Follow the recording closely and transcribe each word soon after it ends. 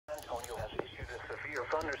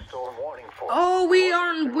thunderstorm warning for. Oh, we're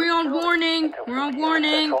on warning. We're on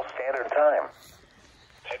warning. Central Standard Time.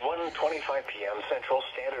 At 1:25 p.m. Central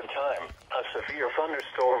Standard Time, a severe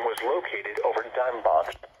thunderstorm was located over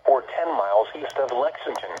Dimebox, or 10 miles east of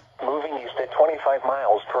Lexington, moving east at 25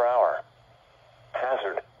 miles per hour.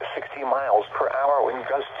 Hazard, 60 miles per hour wind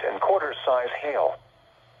gusts and quarter-size hail.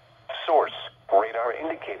 Source, radar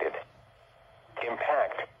indicated.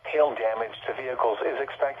 Impact, hail damage to vehicles is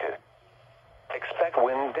expected. Expect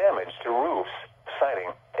wind damage to roofs,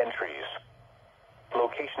 siding, and trees.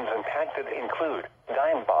 Locations impacted include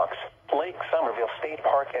Dimebox, Lake Somerville State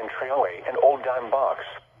Park and Trailway, and Old Dimebox.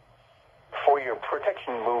 For your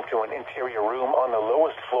protection, move to an interior room on the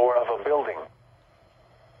lowest floor of a building.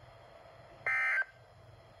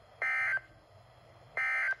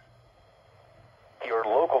 Your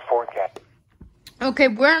local forecast. Okay,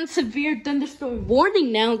 we're on severe thunderstorm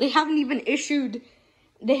warning now. They haven't even issued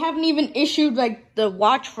like the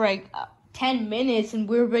watch for like 10 minutes and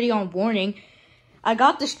we're already on warning. I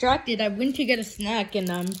got distracted. I went to get a snack and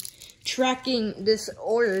I'm tracking this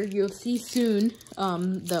order. You'll see soon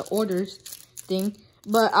the orders thing.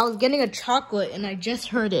 But I was getting a chocolate and I just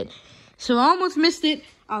heard it. So I almost missed it.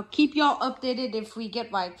 I'll keep y'all updated if we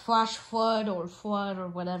get like flash flood or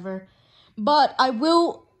whatever. But I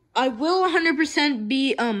will 100%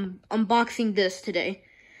 be unboxing this today.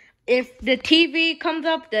 If the TV comes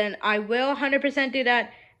up, then I will 100% do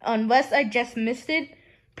that. Unless I just missed it.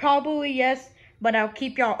 Probably yes, but I'll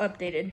keep y'all updated.